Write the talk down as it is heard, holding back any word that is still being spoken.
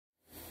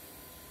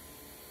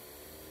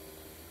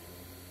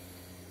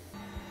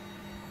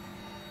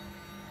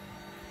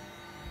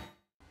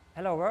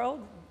Hello world,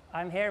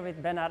 I'm here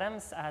with Ben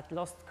Adams at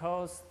Lost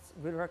Coast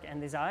Woodwork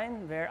and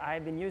Design, where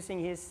I've been using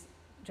his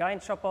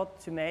giant shopbot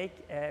to make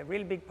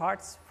really big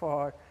parts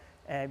for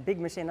a big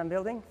machine I'm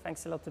building.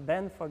 Thanks a lot to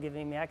Ben for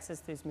giving me access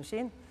to his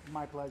machine.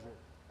 My pleasure.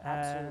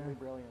 Absolutely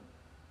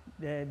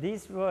brilliant.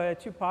 These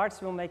two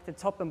parts will make the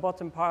top and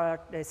bottom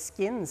part the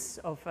skins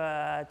of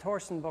a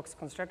torsion box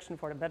construction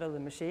for the bed of the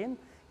machine.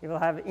 You will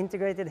have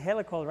integrated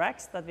helical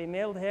racks that we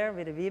milled here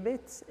with a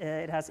V-bit.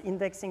 It has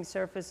indexing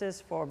surfaces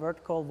for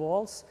vertical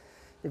walls.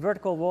 The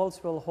vertical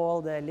walls will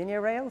hold the linear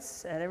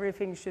rails, and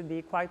everything should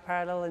be quite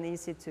parallel and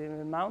easy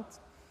to mount.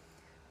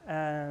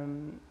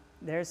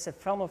 There's a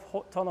ton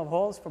of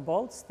holes for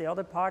bolts. The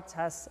other part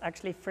has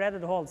actually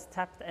threaded holes,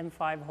 tapped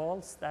M5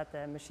 holes that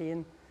the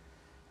machine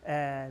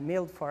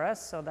milled for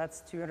us. So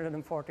that's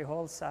 240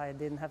 holes I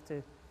didn't have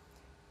to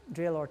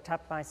drill or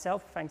tap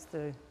myself, thanks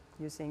to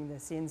using the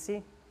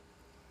CNC.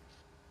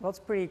 What's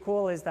pretty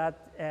cool is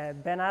that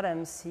Ben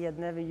Adams, he had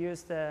never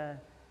used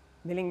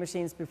milling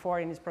machines before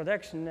in his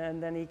production,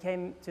 and then he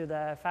came to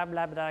the fab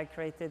lab that I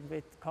created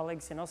with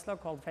colleagues in Oslo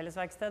called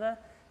Fellesverkstedet,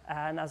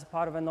 and as a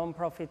part of a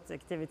non-profit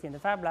activity in the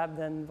fab lab,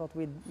 then what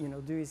we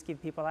do is give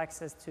people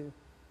access to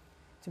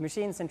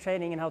machines and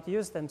training in how to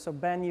use them. So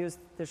Ben used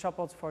the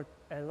shopbots for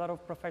a lot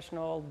of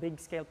professional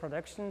big-scale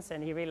productions,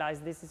 and he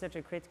realized this is such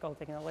a critical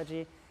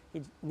technology,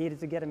 he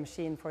needed to get a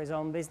machine for his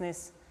own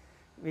business,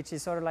 which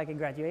is sort of like a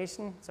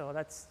graduation, so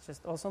that's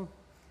just awesome.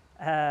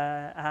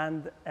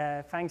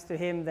 Thanks to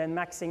him then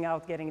maxing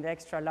out getting the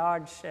extra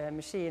large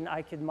machine,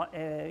 I could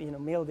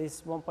mill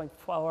these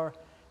 1.4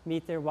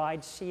 meter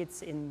wide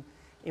sheets in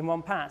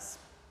one pass.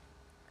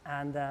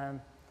 But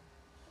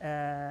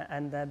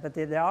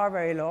they are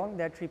very long,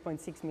 they're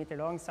 3.6 meter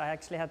long, so I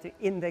actually had to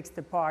index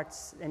the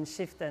parts and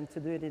shift them to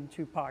do it in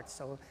two parts.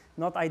 So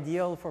not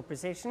ideal for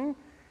precision,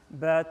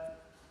 but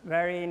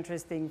very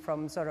interesting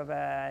from sort of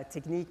a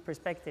technique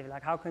perspective,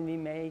 like how can we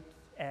make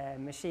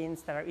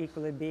machines that are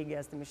equally big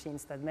as the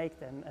machines that make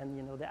them,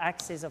 and the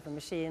axis of a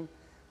machine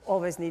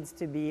always needs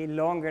to be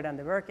longer than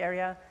the work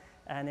area,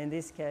 and in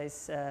this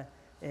case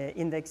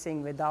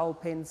indexing with dowel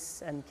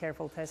pins and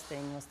careful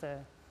testing was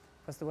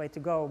the way to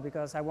go,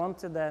 because I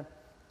wanted the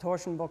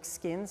torsion box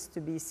skins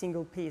to be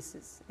single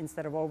pieces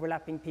instead of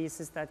overlapping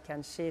pieces that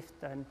can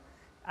shift and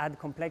add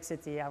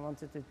complexity. I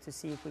wanted to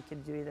see if we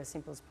could do it as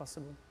simple as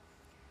possible.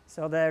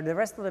 So the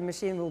rest of the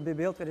machine will be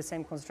built with the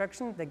same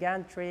construction. The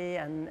gantry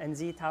and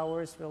Z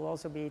towers will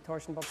also be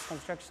torsion box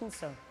constructions,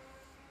 so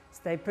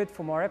stay put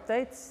for more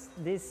updates.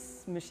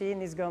 This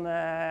machine is going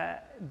to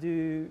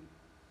do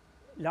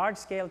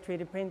large-scale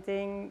 3D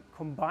printing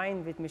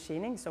combined with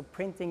machining, so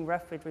printing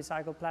rough with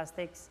recycled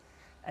plastics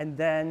and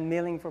then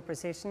milling for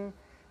precision,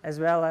 as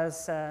well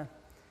as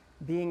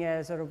being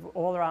a sort of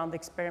all-around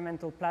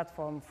experimental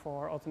platform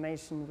for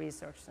automation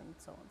research and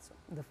so on. So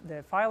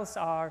the files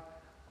are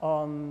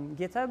on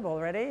GitHub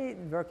already,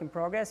 work in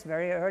progress,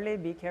 very early,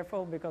 be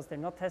careful because they're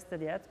not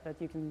tested yet, but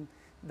you can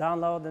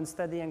download and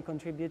study and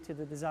contribute to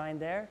the design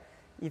there.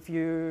 If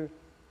you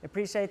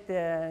appreciate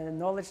the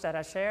knowledge that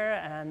I share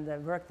and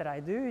the work that I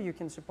do, you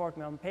can support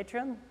me on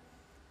Patreon,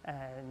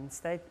 and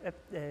stay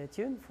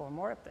tuned for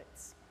more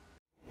updates.